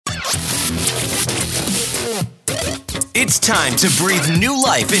It's time to breathe new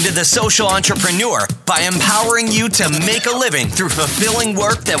life into the social entrepreneur by empowering you to make a living through fulfilling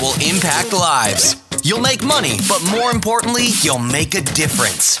work that will impact lives. You'll make money, but more importantly, you'll make a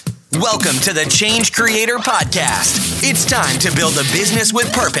difference. Welcome to the Change Creator Podcast. It's time to build a business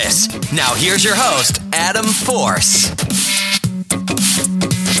with purpose. Now here's your host, Adam Force.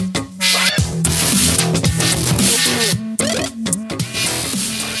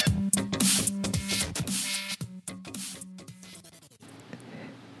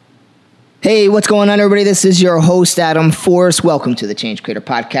 Hey, what's going on, everybody? This is your host, Adam Force. Welcome to the Change Creator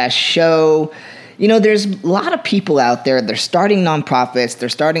Podcast show. You know, there's a lot of people out there. They're starting nonprofits. They're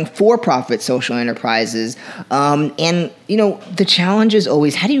starting for-profit social enterprises. And, you know, the challenge is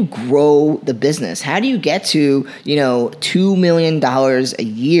always, how do you grow the business? How do you get to, $2 million a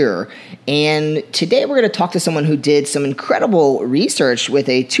year? And today we're going to talk to someone who did some incredible research with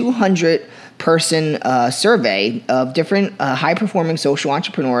a 200-person survey of different high-performing social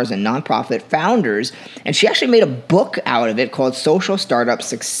entrepreneurs and nonprofit founders. And she actually made a book out of it called Social Startup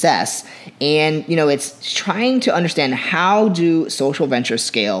Success. And, it's trying to understand how do social ventures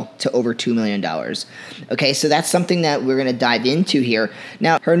scale to over $2 million. Okay, so that's something that we're going to dive into here.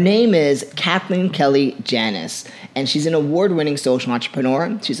 Now, her name is Kathleen Kelly Janis, and she's an award-winning social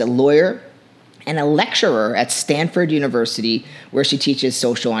entrepreneur. She's a lawyer and a lecturer at Stanford University, where she teaches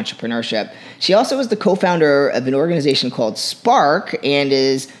social entrepreneurship. She also is the co-founder of an organization called Spark and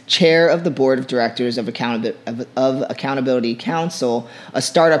is chair of the board of directors of Accountability Council, a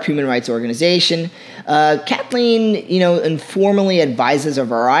startup human rights organization. Kathleen, informally advises a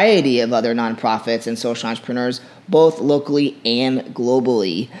variety of other nonprofits and social entrepreneurs, both locally and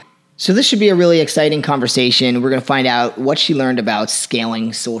globally. So this should be a really exciting conversation. We're going to find out what she learned about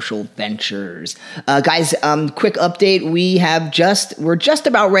scaling social ventures. Guys, quick update. We're just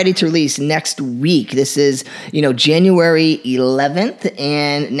about ready to release next week. This is, January 11th.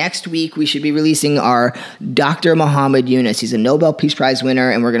 And next week we should be releasing our Dr. Muhammad Yunus. He's a Nobel Peace Prize winner,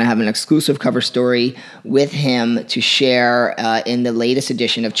 and we're going to have an exclusive cover story with him to share in the latest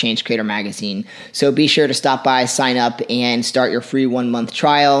edition of Change Creator Magazine. So be sure to stop by, sign up, and start your free 1-month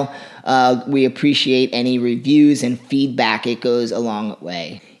trial. We appreciate any reviews and feedback. It goes a long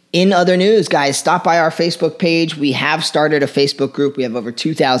way. In other news, guys, stop by our Facebook page. We have started a Facebook group. We have over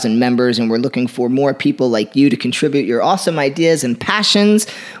 2,000 members, and we're looking for more people like you to contribute your awesome ideas and passions.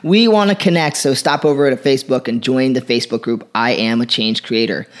 We want to connect, so stop over to Facebook and join the Facebook group, I Am a Change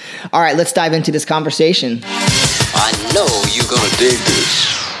Creator. All right, let's dive into this conversation. I know you're going to dig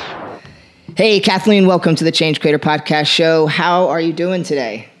this. Hey, Kathleen, welcome to the Change Creator Podcast show. How are you doing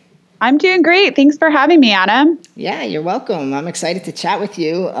today? I'm doing great. Thanks for having me, Adam. Yeah, you're welcome. I'm excited to chat with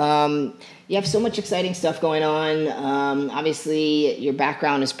you. You have so much exciting stuff going on. Obviously, your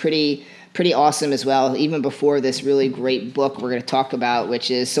background is pretty awesome as well. Even before this really great book we're going to talk about,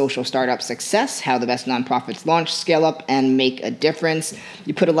 which is Social Startup Success, How the Best Nonprofits Launch, Scale Up, and Make a Difference.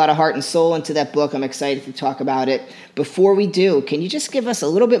 You put a lot of heart and soul into that book. I'm excited to talk about it. Before we do, can you just give us a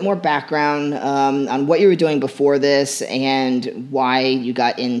little bit more background on what you were doing before this and why you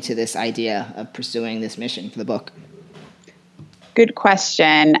got into this idea of pursuing this mission for the book? Good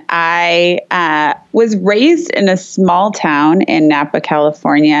question. I was raised in a small town in Napa,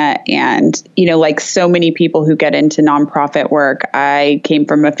 California. And, like so many people who get into nonprofit work, I came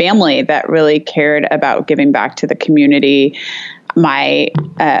from a family that really cared about giving back to the community. My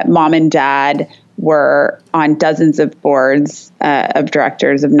mom and dad were on dozens of boards of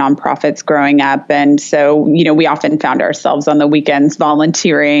directors of nonprofits growing up. And so, we often found ourselves on the weekends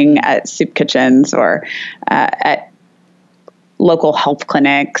volunteering at soup kitchens or at local health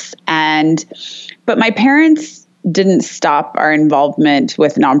clinics. But my parents didn't stop our involvement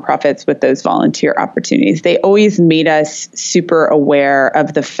with nonprofits with those volunteer opportunities. They always made us super aware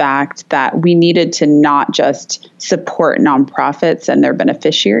of the fact that we needed to not just support nonprofits and their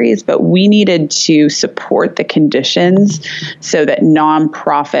beneficiaries, but we needed to support the conditions so that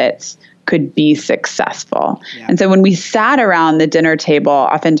nonprofits could be successful. Yeah. And so when we sat around the dinner table,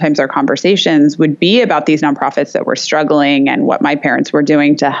 oftentimes our conversations would be about these nonprofits that were struggling and what my parents were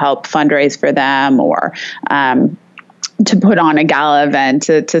doing to help fundraise for them or to put on a gala event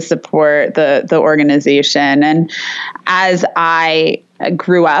to support the organization. And as I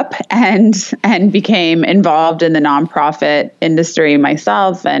grew up and became involved in the nonprofit industry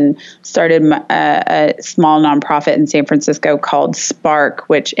myself and started a small nonprofit in San Francisco called Spark,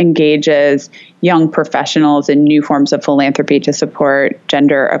 which engages young professionals in new forms of philanthropy to support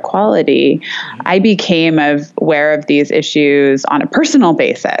gender equality, I became aware of these issues on a personal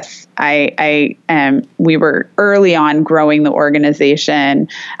basis. We were early on growing the organization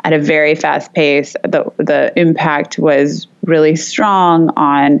at a very fast pace. The impact was really strong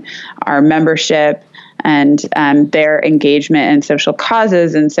on our membership and their engagement in social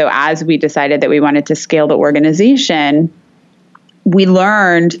causes. And so as we decided that we wanted to scale the organization, we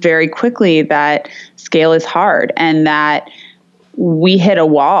learned very quickly that scale is hard and that we hit a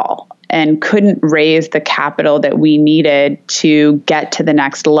wall and couldn't raise the capital that we needed to get to the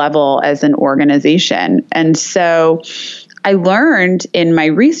next level as an organization. And so I learned in my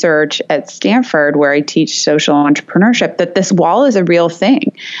research at Stanford, where I teach social entrepreneurship, that this wall is a real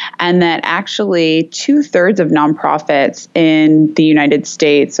thing, and that actually 2/3 of nonprofits in the United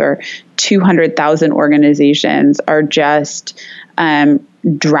States, or 200,000 organizations, are just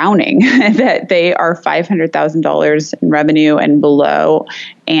drowning, that they are $500,000 in revenue and below,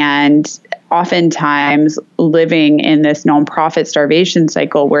 and oftentimes living in this nonprofit starvation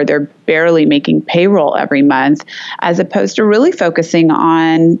cycle where they're barely making payroll every month, as opposed to really focusing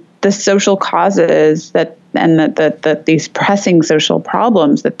on the social causes that these pressing social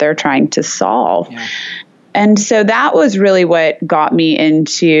problems that they're trying to solve. Yeah. And so that was really what got me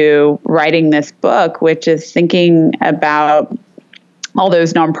into writing this book, which is thinking about all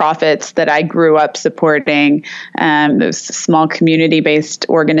those nonprofits that I grew up supporting, those small community-based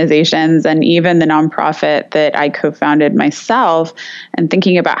organizations, and even the nonprofit that I co-founded myself, and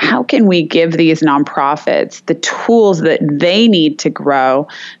thinking about how can we give these nonprofits the tools that they need to grow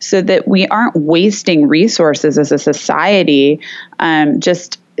so that we aren't wasting resources as a society,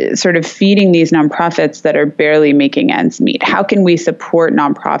 just sort of feeding these nonprofits that are barely making ends meet. How can we support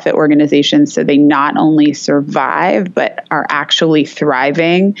nonprofit organizations so they not only survive, but are actually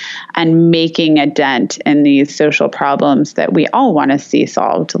thriving and making a dent in these social problems that we all want to see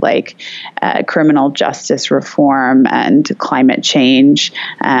solved, like criminal justice reform and climate change,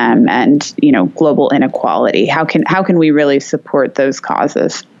 and global inequality? How can we really support those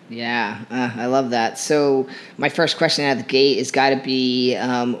causes? Yeah, I love that. So my first question out of the gate has got to be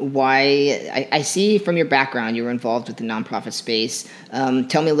why I see from your background you were involved with the nonprofit space.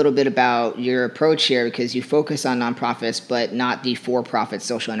 Tell me a little bit about your approach here, because you focus on nonprofits, but not the for-profit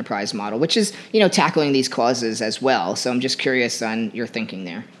social enterprise model, which is, tackling these causes as well. So I'm just curious on your thinking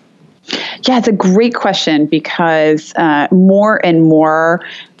there. Yeah, it's a great question, because more and more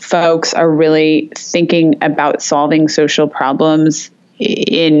folks are really thinking about solving social problems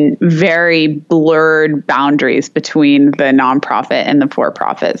in very blurred boundaries between the nonprofit and the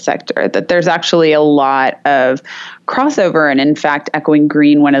for-profit sector, that there's actually a lot of crossover. And in fact, Echoing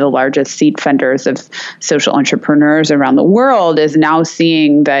Green, one of the largest seed funders of social entrepreneurs around the world, is now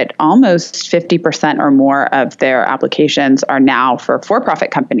seeing that almost 50% or more of their applications are now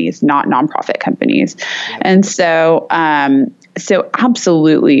for-profit companies, not nonprofit companies. And so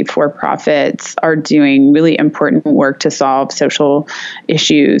absolutely, for-profits are doing really important work to solve social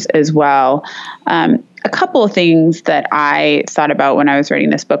issues as well. A couple of things that I thought about when I was writing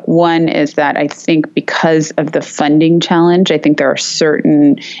this book. One is that I think because of the funding challenge, I think there are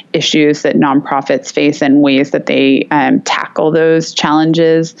certain issues that nonprofits face and ways that they tackle those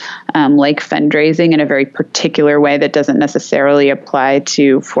challenges, like fundraising, in a very particular way that doesn't necessarily apply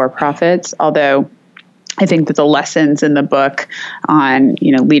to for-profits, although I think that the lessons in the book on,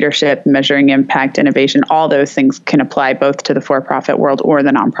 leadership, measuring impact, innovation, all those things can apply both to the for-profit world or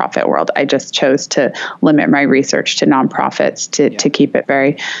the nonprofit world. I just chose to limit my research to nonprofits to keep it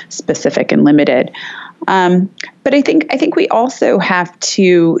very specific and limited. But I think we also have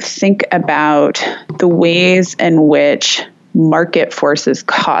to think about the ways in which market forces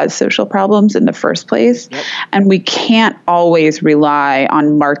cause social problems in the first place. Yep. And we can't always rely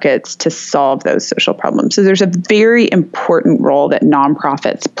on markets to solve those social problems. So there's a very important role that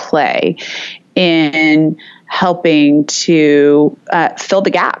nonprofits play in helping to fill the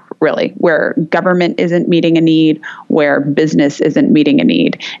gap, really, where government isn't meeting a need, where business isn't meeting a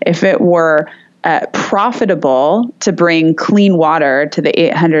need. If it were profitable to bring clean water to the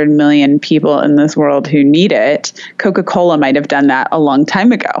 800 million people in this world who need it, Coca-Cola might have done that a long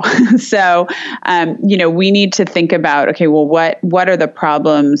time ago. So, we need to think about, okay, well, what are the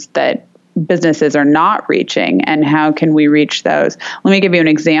problems that businesses are not reaching, and how can we reach those? Let me give you an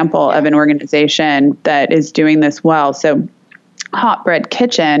example of an organization that is doing this well. So Hot Bread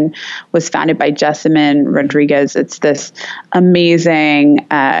Kitchen was founded by Jessamine Rodriguez. It's this amazing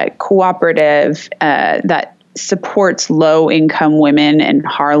cooperative that supports low-income women in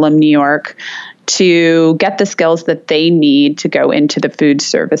Harlem, New York. to get the skills that they need to go into the food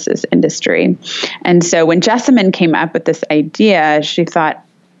services industry. And so when Jessamine came up with this idea, she thought,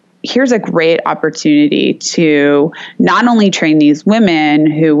 here's a great opportunity to not only train these women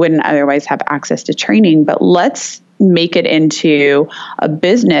who wouldn't otherwise have access to training, but let's make it into a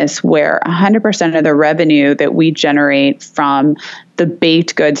business where 100% of the revenue that we generate from the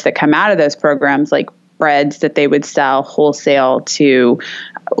baked goods that come out of those programs, like breads that they would sell wholesale to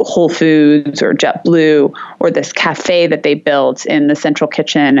Whole Foods or JetBlue, or this cafe that they built in the Central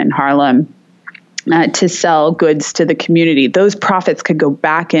Kitchen in Harlem, to sell goods to the community. Those profits could go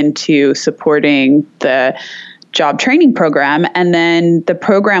back into supporting the job training program, and then the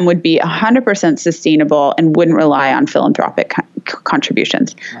program would be 100% sustainable and wouldn't rely on philanthropic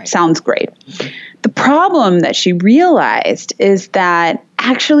contributions. Right. Sounds great. Mm-hmm. The problem that she realized is that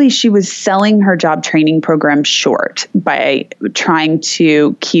actually she was selling her job training program short by trying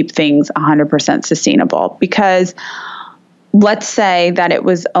to keep things 100% sustainable, because let's say that it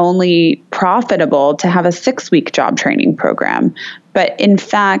was only profitable to have a 6-week job training program. But in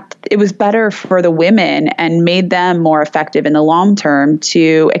fact, it was better for the women and made them more effective in the long term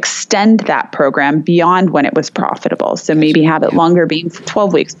to extend that program beyond when it was profitable. So maybe have it longer, being for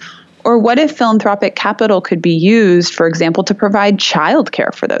 12 weeks. Or what if philanthropic capital could be used, for example, to provide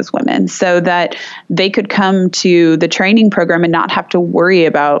childcare for those women so that they could come to the training program and not have to worry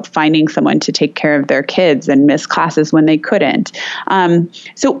about finding someone to take care of their kids and miss classes when they couldn't.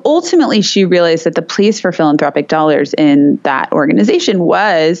 So ultimately, she realized that the place for philanthropic dollars in that organization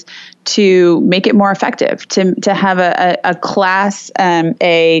was to make it more effective, to have a class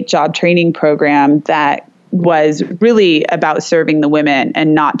A job training program that was really about serving the women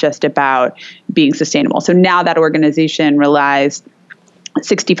and not just about being sustainable. So now that organization relies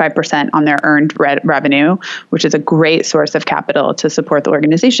 65% on their earned revenue, which is a great source of capital to support the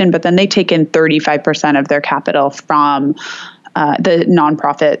organization. But then they take in 35% of their capital from the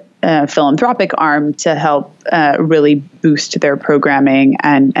nonprofit philanthropic arm to help really boost their programming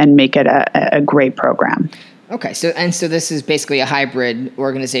and make it a great program. Okay, so this is basically a hybrid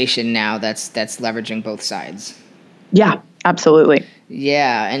organization now that's leveraging both sides. Yeah, absolutely.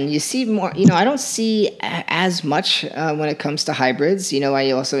 Yeah, and you see more, I don't see as much when it comes to hybrids.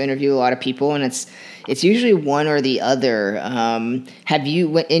 I also interview a lot of people, and it's usually one or the other. Have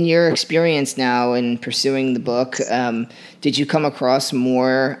you, in your experience now in pursuing the book, did you come across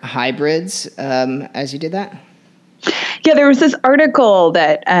more hybrids as you did that? Yeah, there was this article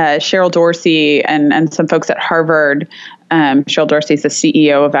that Cheryl Dorsey and some folks at Harvard, Cheryl Dorsey is the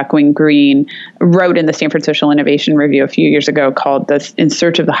CEO of Echoing Green, wrote in the Stanford Social Innovation Review a few years ago called this In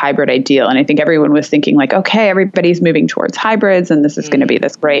Search of the Hybrid Ideal. And I think everyone was thinking like, okay, everybody's moving towards hybrids, and this is going to be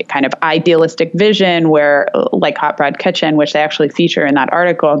this great kind of idealistic vision where, like Hot Bread Kitchen, which they actually feature in that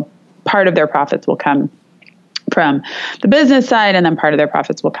article, part of their profits will come from the business side, and then part of their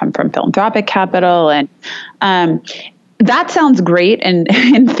profits will come from philanthropic capital. And that sounds great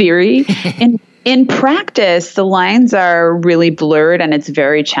in theory. In practice, the lines are really blurred, and it's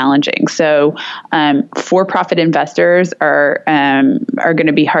very challenging. So, for-profit investors are going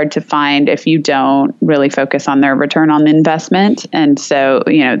to be hard to find if you don't really focus on their return on investment, and so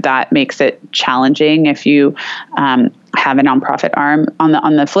that makes it challenging if you have a nonprofit arm.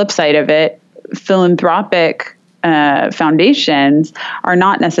 On the flip side of it, philanthropic foundations are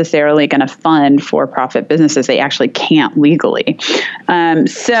not necessarily going to fund for-profit businesses. They actually can't legally.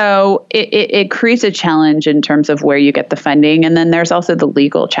 So it creates a challenge in terms of where you get the funding. And then there's also the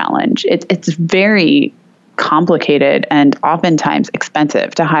legal challenge. It's very complicated and oftentimes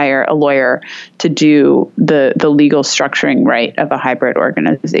expensive to hire a lawyer to do the legal structuring right of a hybrid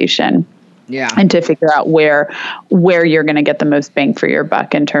organization. Yeah. And to figure out where you're going to get the most bang for your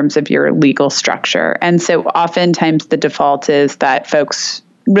buck in terms of your legal structure. And so oftentimes the default is that folks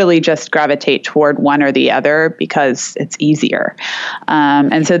really just gravitate toward one or the other because it's easier.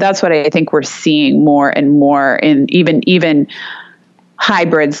 And so that's what I think we're seeing more and more in even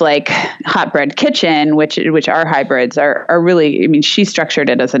hybrids like Hot Bread Kitchen, which are hybrids, are really, she structured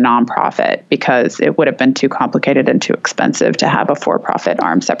it as a nonprofit because it would have been too complicated and too expensive to have a for-profit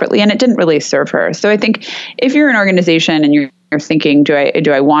arm separately, and it didn't really serve her. So I think if you're an organization and you're thinking, do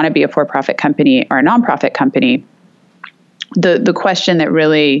I want to be a for-profit company or a nonprofit company, the question that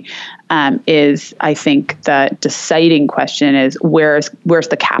really is, I think, the deciding question is where's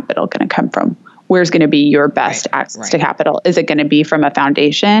the capital going to come from? Where's going to be your best access to capital? Is it going to be from a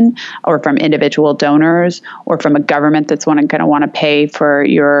foundation or from individual donors or from a government that's going to want to pay for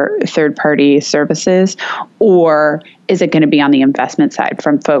your third-party services? Or is it going to be on the investment side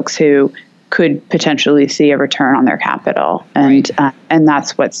from folks who could potentially see a return on their capital? And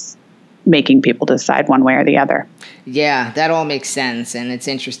that's what's making people decide one way or the other. Yeah, that all makes sense, and it's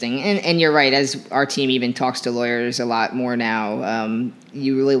interesting. And you're right, as our team even talks to lawyers a lot more now,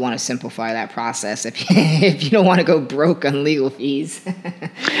 you really want to simplify that process if you don't want to go broke on legal fees.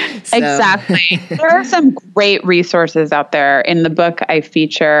 So. Exactly. There are some great resources out there. In the book, I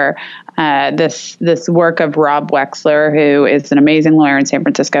feature this work of Rob Wexler, who is an amazing lawyer in San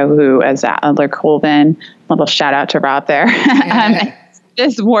Francisco, who is at Adler Colvin. Little shout out to Rob there.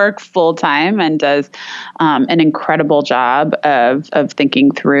 Does work full time and does an incredible job of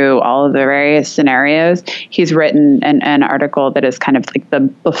thinking through all of the various scenarios. He's written an article that is kind of like the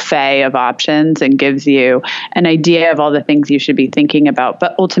buffet of options and gives you an idea of all the things you should be thinking about.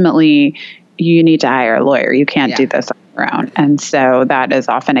 But ultimately, you need to hire a lawyer. You can't do this on your own. And so that is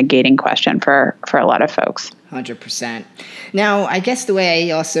often a gating question for a lot of folks. 100%. Now, I guess the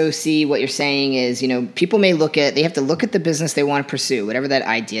way I also see what you're saying is, people may they have to look at the business they want to pursue, whatever that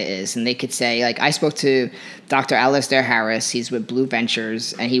idea is. And they could say, like, I spoke to Dr. Alistair Harris. He's with Blue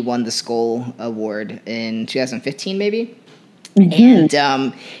Ventures, and he won the Skoll Award in 2015, maybe. Mm-hmm.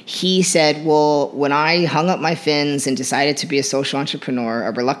 And he said, well, when I hung up my fins and decided to be a social entrepreneur,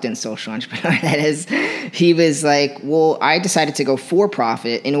 a reluctant social entrepreneur, that is, he was like, well, I decided to go for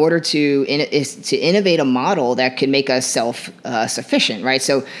profit in order to innovate a model that could make us self-sufficient, right?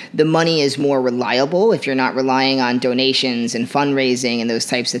 So the money is more reliable if you're not relying on donations and fundraising and those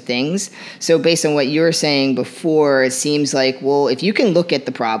types of things. So based on what you were saying before, it seems like, well, if you can look at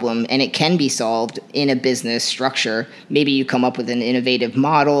the problem and it can be solved in a business structure, maybe you come up with an innovative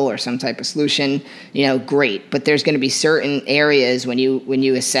model or some type of solution, great. But there's going to be certain areas when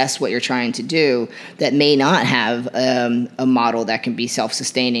you assess what you're trying to do that may not have a model that can be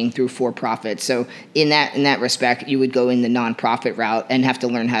self-sustaining through for-profit. So in that respect, you would go in the nonprofit route and have to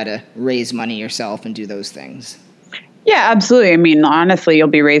learn how to raise money yourself and do those things. Yeah, absolutely. I mean, honestly, you'll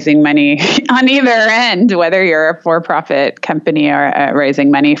be raising money on either end, whether you're a for-profit company or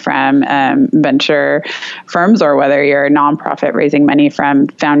raising money from venture firms, or whether you're a nonprofit raising money from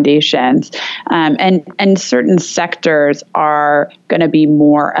foundations. And certain sectors are going to be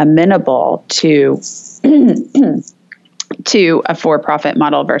more amenable to to a for-profit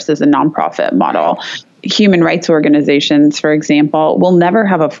model versus a nonprofit model. Human rights organizations, for example, will never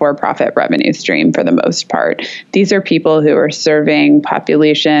have a for-profit revenue stream for the most part. These are people who are serving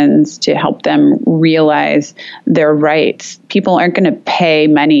populations to help them realize their rights. People aren't going to pay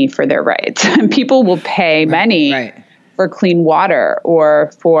money for their rights. People will pay money for clean water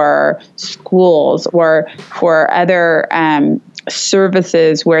or for schools or for other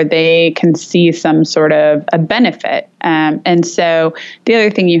services where they can see some sort of a benefit. And so the other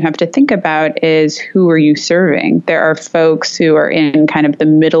thing you have to think about is, who are you serving? There are folks who are in kind of the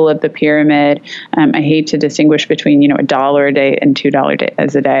middle of the pyramid. I hate to distinguish between, $1 a day and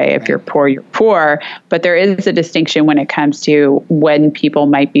 $2 a day. If you're poor, you're poor. But there is a distinction when it comes to when people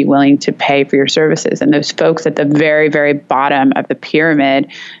might be willing to pay for your services. And those folks at the very, very bottom of the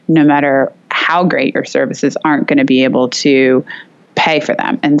pyramid, no matter how great your services, aren't going to be able to pay for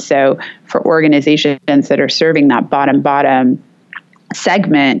them. And so for organizations that are serving that bottom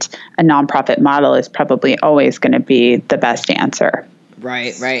segment, a nonprofit model is probably always going to be the best answer.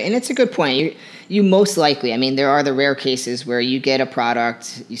 Right. And it's a good point. You most likely, there are the rare cases where you get a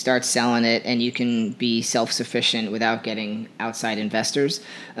product, you start selling it, and you can be self-sufficient without getting outside investors.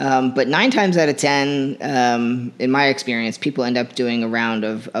 But 9 times out of 10, in my experience, people end up doing a round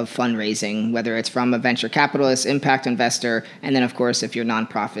of fundraising, whether it's from a venture capitalist, impact investor, and then, of course, if you're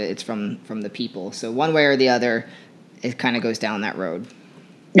nonprofit, it's from the people. So one way or the other, it kind of goes down that road.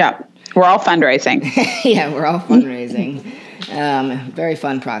 Yeah, we're all fundraising. Yeah, we're all fundraising. Very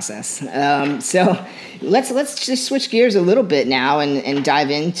fun process. So let's just switch gears a little bit now and dive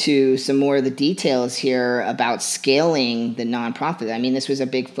into some more of the details here about scaling the nonprofit. This was a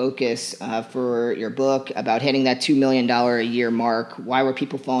big focus for your book about hitting that $2 million a year mark. Why were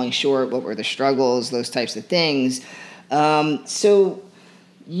people falling short? What were the struggles? Those types of things. So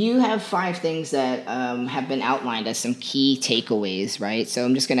you have 5 things that have been outlined as some key takeaways, right? So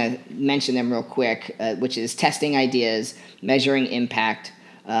I'm just going to mention them real quick, which is testing ideas, measuring impact,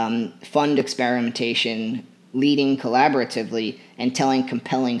 fund experimentation, leading collaboratively, and telling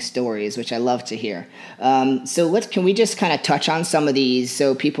compelling stories, which I love to hear. So can we just kind of touch on some of these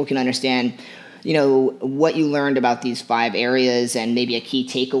so people can understand, what you learned about these 5 areas and maybe a key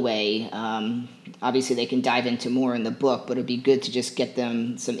takeaway. Obviously, they can dive into more in the book, but it'd be good to just get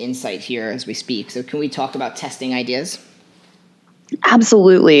them some insight here as we speak. So can we talk about testing ideas?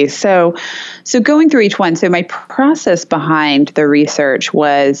 Absolutely. So going through each one, so my process behind the research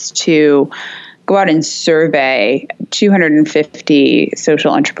was to go out and survey 250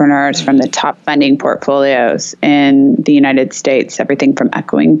 social entrepreneurs from the top funding portfolios in the United States, everything from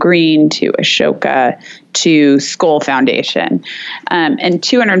Echoing Green to Ashoka to Skoll Foundation. And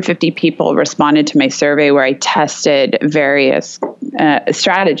 250 people responded to my survey where I tested various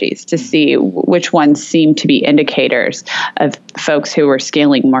strategies to see which ones seemed to be indicators of folks who were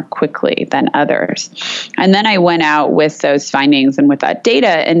scaling more quickly than others. And then I went out with those findings and with that data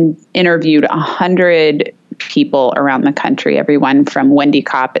and interviewed 100 people around the country, everyone from Wendy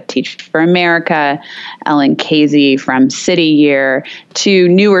Kopp at Teach for America, Ellen Casey from City Year, to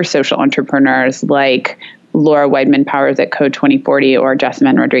newer social entrepreneurs like Laura Weidman Powers at Code 2040 or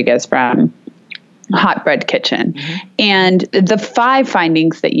Jessamine Rodriguez from Hot Bread Kitchen. Mm-hmm. And the 5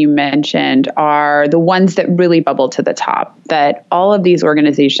 findings that you mentioned are the ones that really bubble to the top, that all of these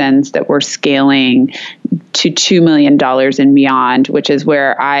organizations that were scaling to $2 million and beyond, which is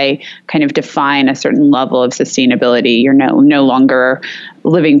where I kind of define a certain level of sustainability. You're no longer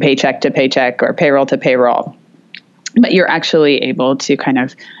living paycheck to paycheck or payroll to payroll, but you're actually able to kind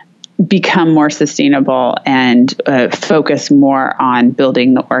of become more sustainable and focus more on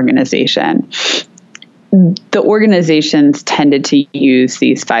building the organization. The organizations tended to use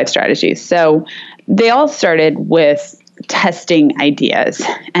these 5 strategies. So they all started with testing ideas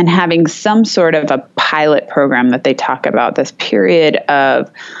and having some sort of a pilot program that they talk about, this period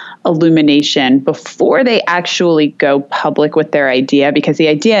of illumination before they actually go public with their idea. Because the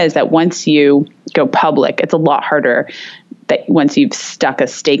idea is that once you go public, it's a lot harder that once you've stuck a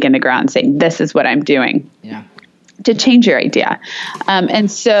stake in the ground saying, this is what I'm doing. Yeah. To change your idea.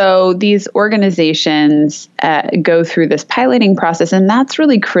 And so these organizations go through this piloting process, and that's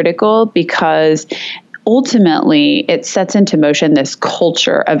really critical because ultimately it sets into motion this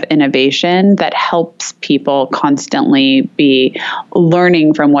culture of innovation that helps people constantly be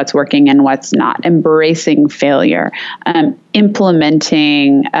learning from what's working and what's not, embracing failure,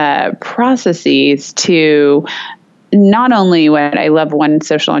 implementing processes to not only what I love, one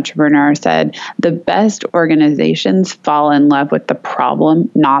social entrepreneur said, the best organizations fall in love with the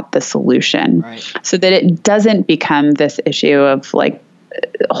problem, not the solution. Right. So that it doesn't become this issue of like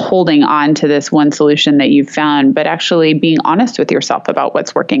holding on to this one solution that you've found, but actually being honest with yourself about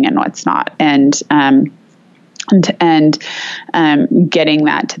what's working and what's not. And getting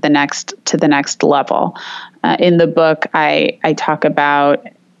that to the next level. In the book, I talk about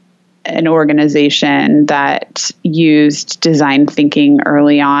an organization that used design thinking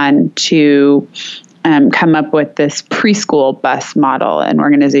early on to come up with this preschool bus model. An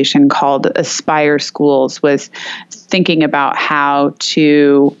organization called Aspire Schools was thinking about how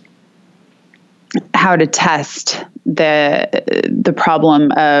to test the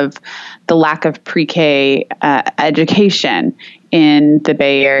problem of the lack of pre-K education in the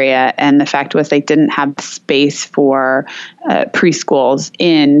Bay Area. And the fact was they didn't have space for preschools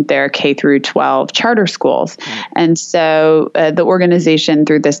in their K through 12 charter schools. And so the organization,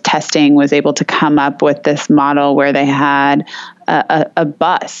 through this testing, was able to come up with this model where they had a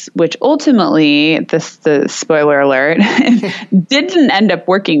bus, which ultimately, the spoiler alert, didn't end up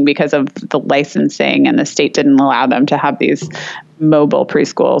working because of the licensing, and the state didn't allow them to have these mobile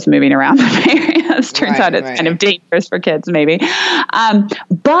preschools moving around the Bay Area. Turns out it's kind of dangerous for kids, maybe.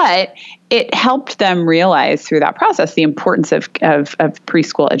 But it helped them realize through that process the importance of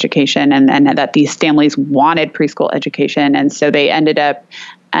preschool education, and that these families wanted preschool education. And so they ended up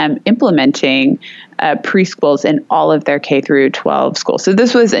implementing preschools in all of their K through 12 schools. So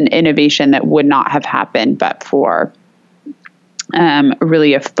this was an innovation that would not have happened but for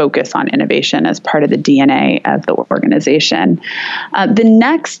really a focus on innovation as part of the DNA of the organization. The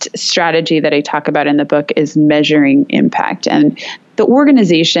next strategy that I talk about in the book is measuring impact. And the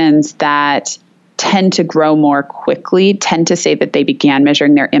organizations that tend to grow more quickly tend to say that they began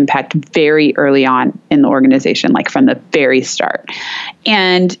measuring their impact very early on in the organization, like from the very start.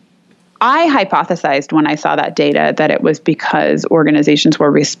 And I hypothesized when I saw that data that it was because organizations were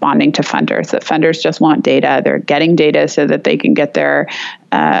responding to funders, that funders just want data. They're getting data so that they can get their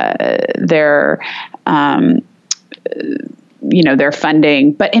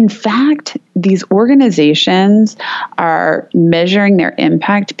funding. But in fact, these organizations are measuring their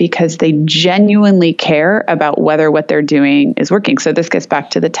impact because they genuinely care about whether what they're doing is working. So this gets back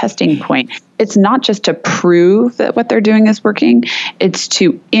to the testing point. It's not just to prove that what they're doing is working, it's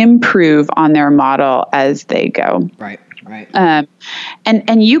to improve on their model as they go. Right. Right.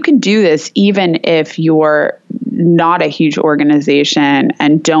 And you can do this even if you're not a huge organization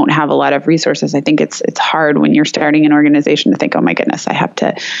and don't have a lot of resources. I think it's hard when you're starting an organization to think, oh my goodness, I have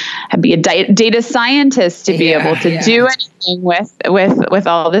to be a data scientist to be able to do anything with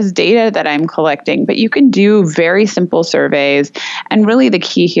all this data that I'm collecting. But you can do very simple surveys. And really the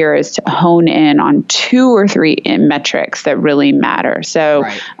key here is to hone in on 2 or 3 metrics that really matter. So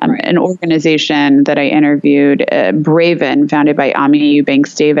an organization that I interviewed, Braven, founded by Ami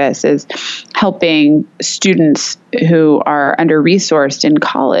Eubanks Davis, is helping students who are under-resourced in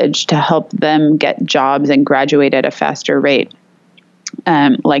college to help them get jobs and graduate at a faster rate,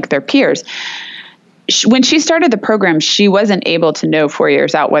 like their peers. When she started the program, she wasn't able to know 4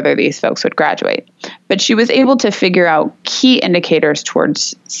 years out whether these folks would graduate, but she was able to figure out key indicators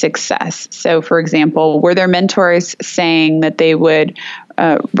towards success. So, for example, were their mentors saying that they would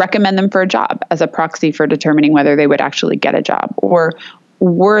recommend them for a job as a proxy for determining whether they would actually get a job? Or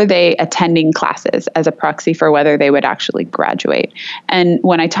were they attending classes as a proxy for whether they would actually graduate? And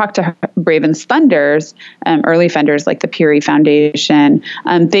when I talked to Braven's funders, early funders like the Peary Foundation,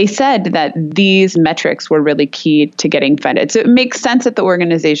 they said that these metrics were really key to getting funded. So it makes sense that the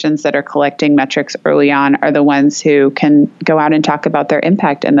organizations that are collecting metrics early on are the ones who can go out and talk about their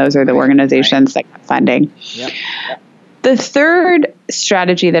impact, and those are the organizations that get funding. Yep. The third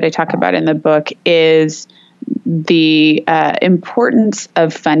strategy that I talk about in the book is the importance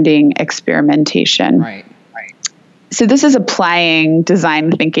of funding experimentation. Right. So this is applying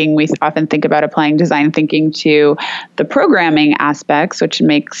design thinking. We often think about applying design thinking to the programming aspects, which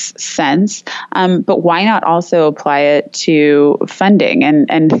makes sense. But why not also apply it to funding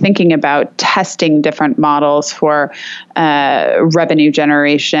and thinking about testing different models for revenue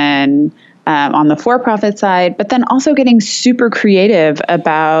generation, on the for-profit side, but then also getting super creative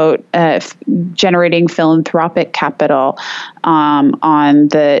about generating philanthropic capital on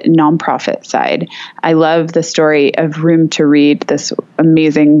the nonprofit side. I love the story of Room to Read, this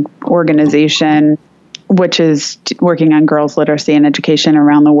amazing organization which is working on girls' literacy and education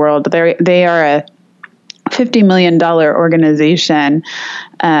around the world. They are a $50 million organization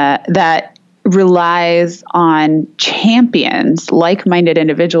that relies on champions, like-minded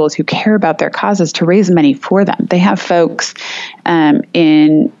individuals who care about their causes to raise money for them. They have folks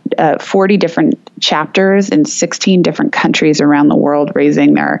in 40 different chapters in 16 different countries around the world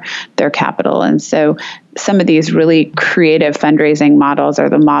raising their capital. And so some of these really creative fundraising models are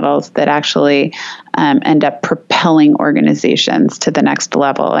the models that actually end up propelling organizations to the next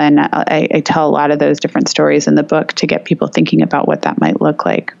level. And I tell a lot of those different stories in the book to get people thinking about what that might look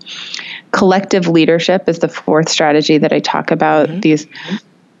like. Collective leadership is the fourth strategy that I talk about. Mm-hmm. These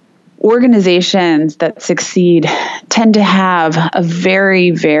organizations that succeed tend to have a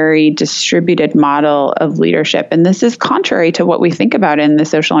very, very distributed model of leadership. And this is contrary to what we think about in the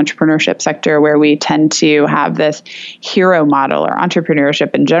social entrepreneurship sector, where we tend to have this hero model, or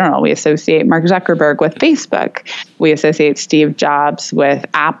entrepreneurship in general. We associate Mark Zuckerberg with Facebook. We associate Steve Jobs with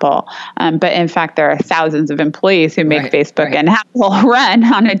Apple. But in fact, there are thousands of employees who make Facebook and Apple run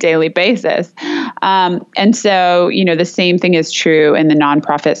on a daily basis. And so, the same thing is true in the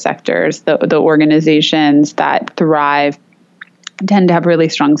nonprofit sector. The organizations that thrive tend to have really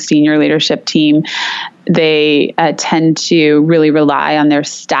strong senior leadership team. They tend to really rely on their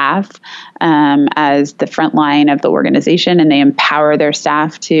staff as the front line of the organization, and they empower their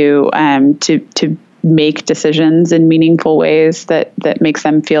staff to make decisions in meaningful ways that makes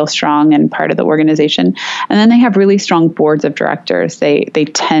them feel strong and part of the organization. And then they have really strong boards of directors. They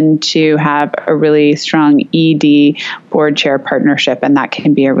tend to have a really strong ED board chair partnership, and that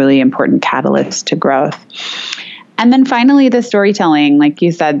can be a really important catalyst to growth. And then finally, the storytelling. Like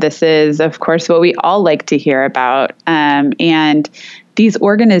you said, this is, of course, what we all like to hear about. And these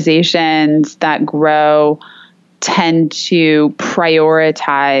organizations that grow tend to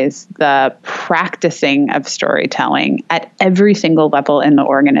prioritize the practicing of storytelling at every single level in the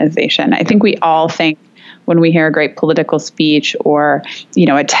organization. I think we all think when we hear a great political speech or,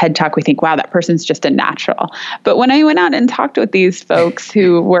 a TED Talk, we think, wow, that person's just a natural. But when I went out and talked with these folks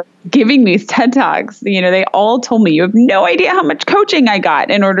who were giving these TED Talks, they all told me, you have no idea how much coaching I got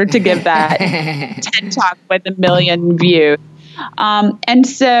in order to give that TED Talk with 1 million views. And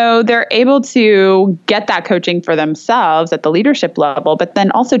so they're able to get that coaching for themselves at the leadership level, but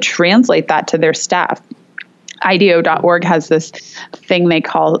then also translate that to their staff. IDEO.org has this thing they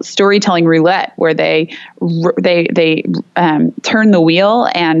call storytelling roulette, where they turn the wheel,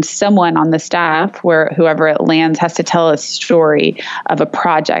 and someone on the staff, whoever it lands, has to tell a story of a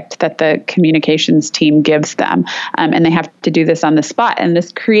project that the communications team gives them, and they have to do this on the spot. And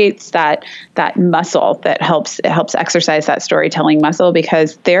this creates that muscle that helps exercise that storytelling muscle,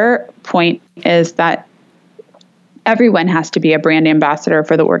 because their point is that everyone has to be a brand ambassador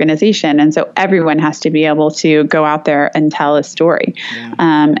for the organization. And so everyone has to be able to go out there and tell a story.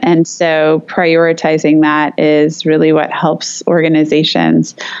 Yeah. And so prioritizing that is really what helps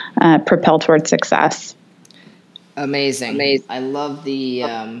organizations propel towards success. Amazing. I love the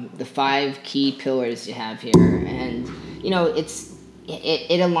 5 key pillars you have here. And,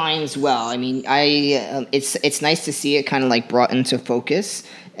 it aligns well. I mean, it's nice to see it kind of like brought into focus.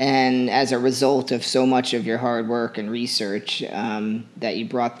 And as a result of so much of your hard work and research, that you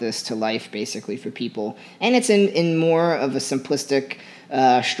brought this to life basically for people. And it's in more of a simplistic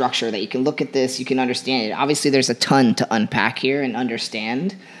structure that you can look at this, you can understand it. Obviously, there's a ton to unpack here and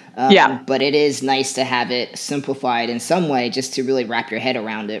understand. But it is nice to have it simplified in some way, just to really wrap your head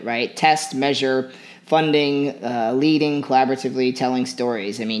around it, right? Test, measure, funding, leading, collaboratively, telling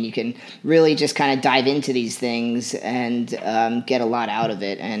stories. I mean, you can really just kind of dive into these things and get a lot out of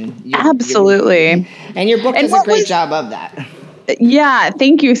it. And Absolutely. And your book does a great job of that. Yeah,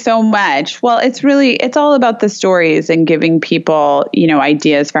 thank you so much. Well, it's all about the stories and giving people,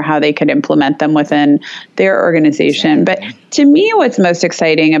 ideas for how they could implement them within their organization. Exactly. But to me, what's most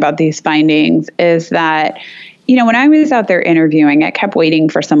exciting about these findings is that, when I was out there interviewing, I kept waiting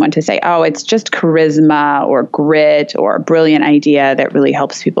for someone to say, oh, it's just charisma or grit or a brilliant idea that really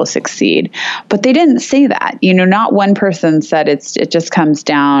helps people succeed. But they didn't say that. Not one person said it just comes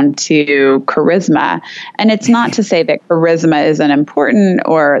down to charisma. And it's not to say that charisma isn't important,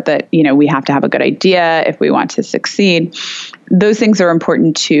 or that, we have to have a good idea if we want to succeed. Those things are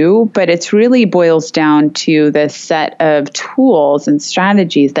important too, but it really boils down to the set of tools and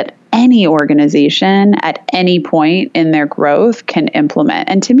strategies that any organization at any point in their growth can implement.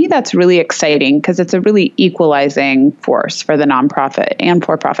 And to me, that's really exciting, because it's a really equalizing force for the nonprofit and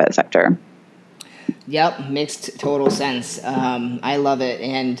for-profit sector. Yep, makes total sense. I love it.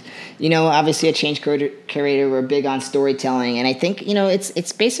 And, obviously a change curator, we're big on storytelling. And I think,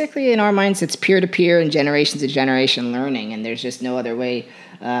 it's basically in our minds, it's peer-to-peer and generation-to-generation learning. And there's just no other way,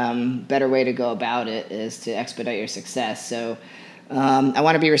 better way to go about it is to expedite your success. So I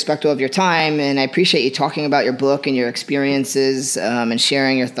want to be respectful of your time, and I appreciate you talking about your book and your experiences and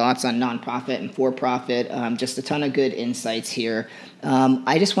sharing your thoughts on nonprofit and for-profit. Just a ton of good insights here.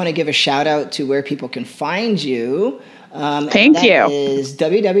 I just want to give a shout out to where people can find you. Thank you. That is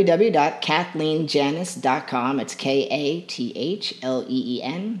www.KathleenJanus.com. It's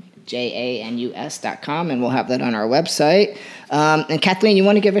KATHLEENJANUS.com, and we'll have that on our website. And Kathleen, you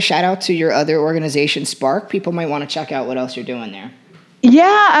want to give a shout out to your other organization, Spark? People might want to check out what else you're doing there.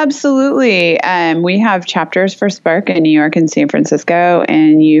 Yeah, absolutely. We have chapters for Spark in New York and San Francisco,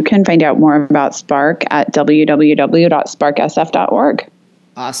 and you can find out more about Spark at www.sparksf.org.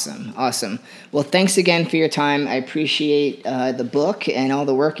 Awesome. Well, thanks again for your time. I appreciate the book and all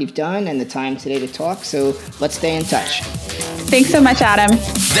the work you've done and the time today to talk. So let's stay in touch. Thanks so much, Adam.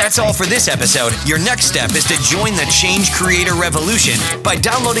 That's all for this episode. Your next step is to join the Change Creator Revolution by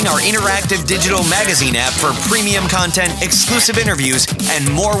downloading our interactive digital magazine app for premium content, exclusive interviews, and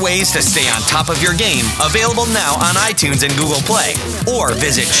more ways to stay on top of your game. Available now on iTunes and Google Play. Or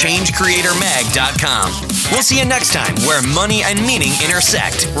visit changecreatormag.com. We'll see you next time where money and meaning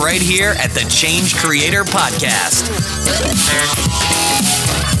intersect, right here at the Change Creator Podcast.